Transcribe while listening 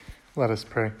Let us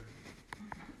pray.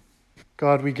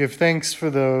 God, we give thanks for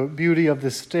the beauty of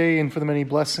this day and for the many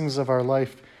blessings of our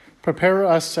life. Prepare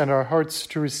us and our hearts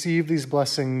to receive these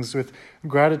blessings with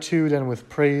gratitude and with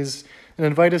praise, and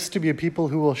invite us to be a people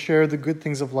who will share the good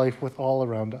things of life with all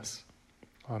around us.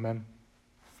 Amen.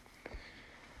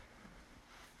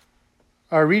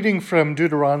 Our reading from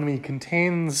Deuteronomy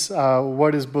contains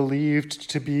what is believed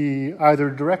to be either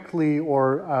directly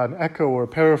or an echo or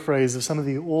paraphrase of some of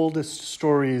the oldest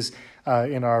stories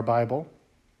in our Bible.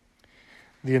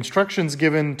 The instructions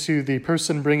given to the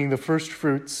person bringing the first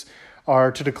fruits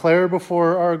are to declare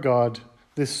before our God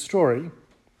this story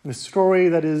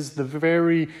that is the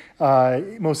very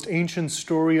most ancient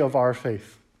story of our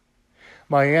faith.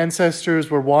 My ancestors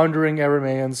were wandering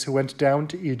Arameans who went down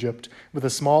to Egypt with a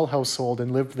small household and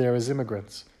lived there as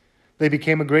immigrants. They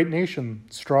became a great nation,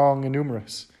 strong and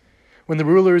numerous. When the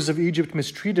rulers of Egypt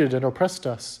mistreated and oppressed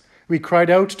us, we cried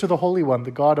out to the Holy One,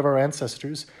 the God of our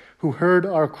ancestors, who heard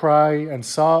our cry and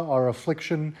saw our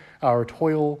affliction, our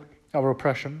toil, our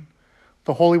oppression.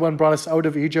 The Holy One brought us out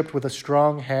of Egypt with a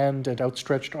strong hand and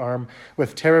outstretched arm,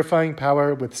 with terrifying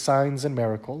power, with signs and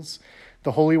miracles.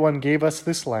 The Holy One gave us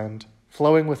this land,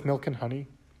 flowing with milk and honey.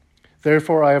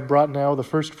 Therefore I have brought now the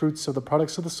first fruits of the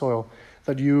products of the soil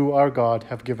that you, our God,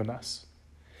 have given us.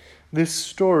 This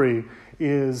story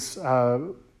is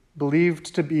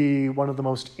believed to be one of the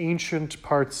most ancient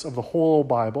parts of the whole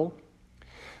Bible.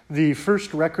 The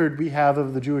first record we have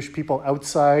of the Jewish people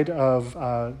outside of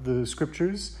the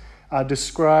scriptures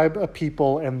describe a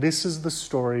people, and this is the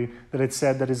story that it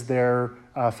said that is their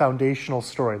foundational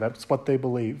story. That's what they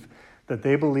believe. That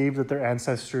they believe that their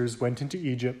ancestors went into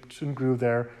Egypt and grew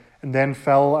there, and then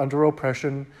fell under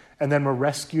oppression, and then were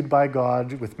rescued by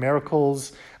God with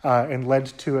miracles and led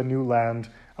to a new land,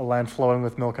 a land flowing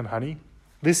with milk and honey.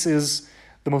 This is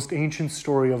the most ancient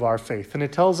story of our faith, and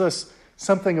it tells us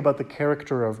something about the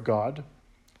character of God,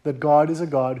 that God is a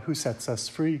God who sets us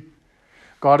free.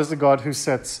 God is a God who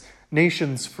sets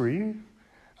nations free,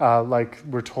 like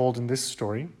we're told in this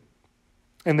story.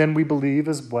 And then we believe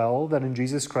as well that in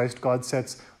Jesus Christ, God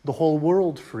sets the whole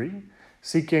world free,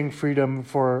 seeking freedom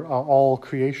for all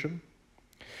creation.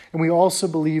 And we also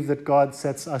believe that God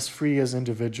sets us free as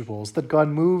individuals, that God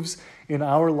moves in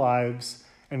our lives,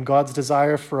 and God's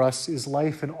desire for us is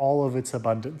life in all of its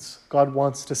abundance. God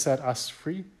wants to set us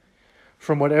free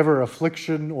from whatever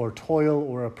affliction or toil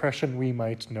or oppression we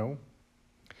might know.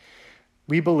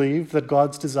 We believe that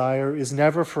God's desire is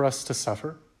never for us to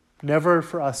suffer, never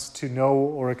for us to know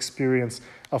or experience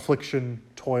affliction,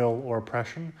 toil, or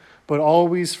oppression, but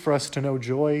always for us to know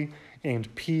joy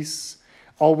and peace,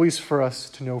 always for us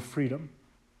to know freedom.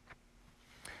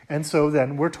 And so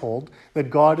then we're told that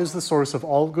God is the source of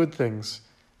all good things.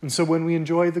 And so when we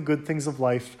enjoy the good things of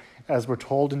life, as we're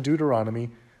told in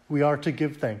Deuteronomy, we are to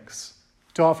give thanks,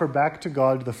 to offer back to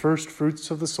God the first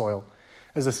fruits of the soil,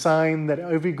 as a sign that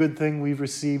every good thing we've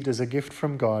received is a gift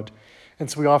from God.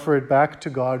 And so we offer it back to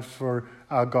God for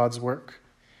God's work.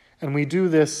 And we do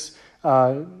this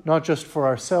not just for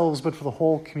ourselves, but for the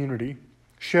whole community,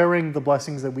 sharing the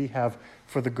blessings that we have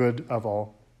for the good of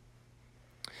all.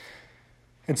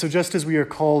 And so just as we are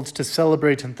called to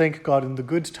celebrate and thank God in the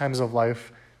good times of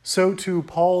life, so too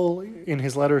Paul, in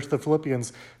his letter to the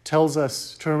Philippians, tells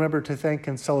us to remember to thank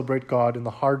and celebrate God in the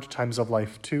hard times of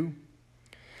life too.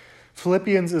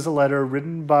 Philippians is a letter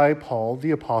written by Paul,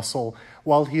 the apostle,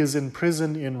 while he is in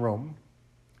prison in Rome.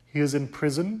 He is in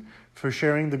prison for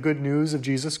sharing the good news of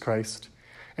Jesus Christ,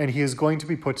 and he is going to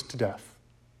be put to death.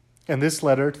 And this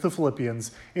letter to the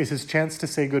Philippians is his chance to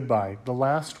say goodbye, the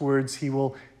last words he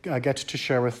will get to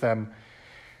share with them.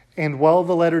 And while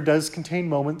the letter does contain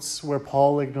moments where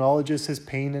Paul acknowledges his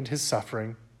pain and his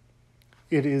suffering,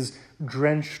 it is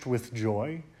drenched with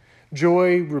joy.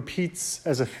 Joy repeats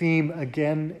as a theme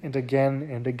again and again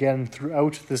and again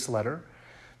throughout this letter,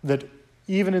 that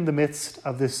even in the midst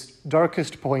of this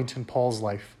darkest point in Paul's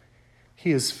life,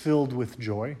 he is filled with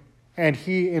joy. And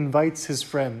he invites his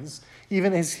friends,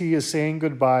 even as he is saying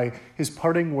goodbye, his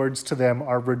parting words to them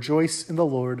are, "Rejoice in the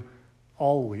Lord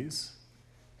always."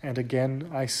 And again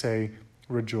I say,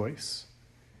 rejoice.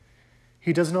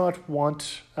 He does not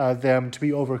want them to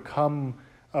be overcome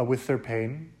with their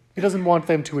pain. He doesn't want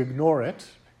them to ignore it.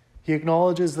 He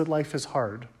acknowledges that life is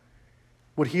hard.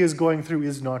 What he is going through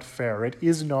is not fair. It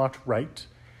is not right.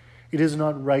 It is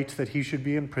not right that he should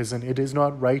be in prison. It is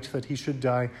not right that he should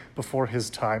die before his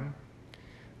time.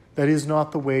 That is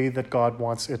not the way that God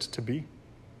wants it to be.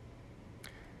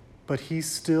 But he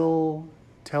still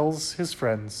tells his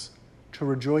friends to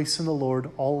rejoice in the Lord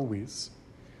always.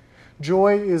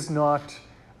 Joy is not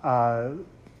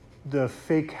the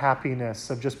fake happiness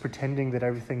of just pretending that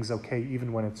everything's okay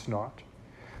even when it's not.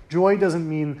 Joy doesn't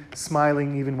mean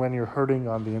smiling even when you're hurting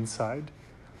on the inside.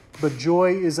 But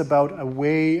joy is about a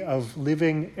way of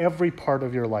living every part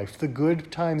of your life, the good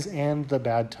times and the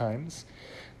bad times,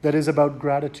 that is about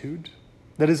gratitude,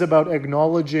 that is about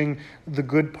acknowledging the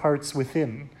good parts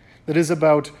within, that is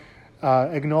about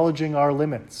acknowledging our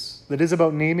limits, that is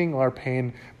about naming our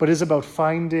pain, but is about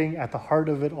finding at the heart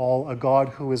of it all a God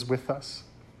who is with us.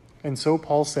 And so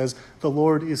Paul says, the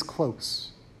Lord is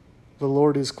close. The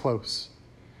Lord is close.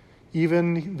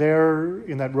 Even there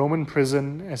in that Roman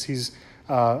prison, as he's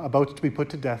about to be put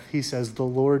to death, he says, the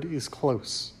Lord is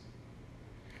close.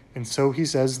 And so he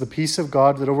says, the peace of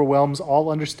God that overwhelms all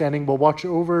understanding will watch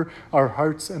over our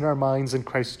hearts and our minds in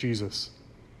Christ Jesus.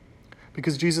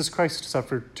 Because Jesus Christ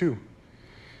suffered too.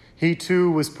 He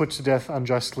too was put to death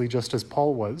unjustly, just as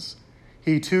Paul was.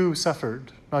 He too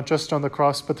suffered, not just on the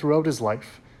cross, but throughout his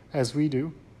life, as we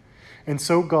do. And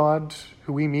so God,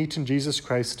 who we meet in Jesus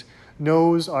Christ,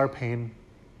 knows our pain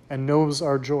and knows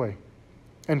our joy,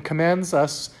 and commands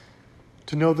us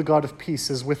to know the God of peace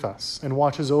is with us and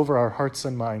watches over our hearts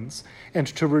and minds, and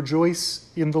to rejoice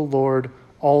in the Lord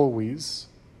always,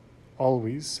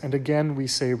 always. And again we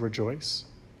say rejoice.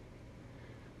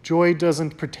 Joy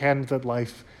doesn't pretend that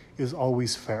life is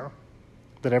always fair,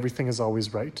 that everything is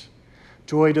always right.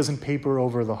 Joy doesn't paper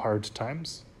over the hard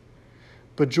times.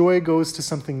 But joy goes to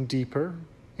something deeper,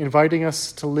 inviting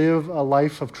us to live a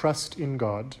life of trust in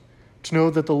God, to know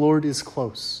that the Lord is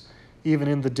close, even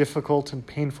in the difficult and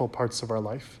painful parts of our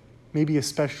life. Maybe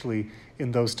especially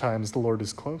in those times the Lord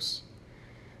is close.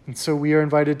 And so we are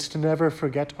invited to never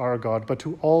forget our God, but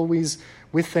to always,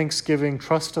 with thanksgiving,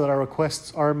 trust that our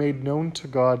requests are made known to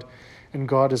God, and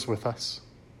God is with us.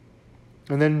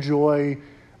 And then joy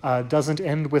doesn't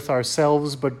end with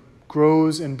ourselves, but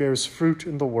grows and bears fruit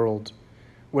in the world.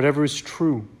 Whatever is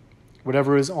true,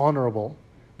 whatever is honorable,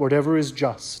 whatever is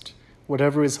just,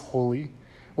 whatever is holy,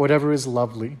 whatever is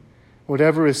lovely,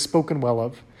 whatever is spoken well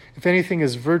of, if anything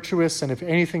is virtuous and if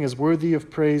anything is worthy of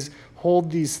praise,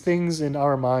 hold these things in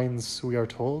our minds, we are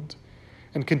told,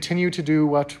 and continue to do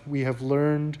what we have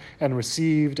learned and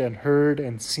received and heard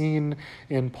and seen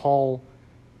in Paul,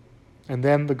 and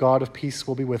then the God of peace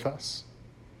will be with us.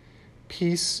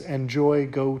 Peace and joy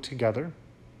go together.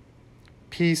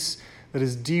 Peace that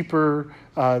is deeper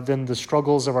than the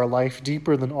struggles of our life,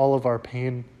 deeper than all of our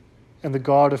pain, and the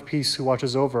God of peace who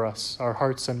watches over us, our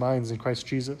hearts and minds in Christ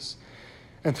Jesus.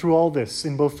 And through all this,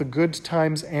 in both the good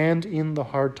times and in the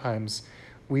hard times,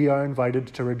 we are invited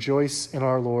to rejoice in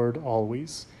our Lord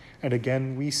always. And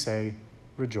again we say,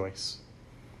 rejoice.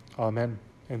 Amen,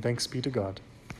 and thanks be to God.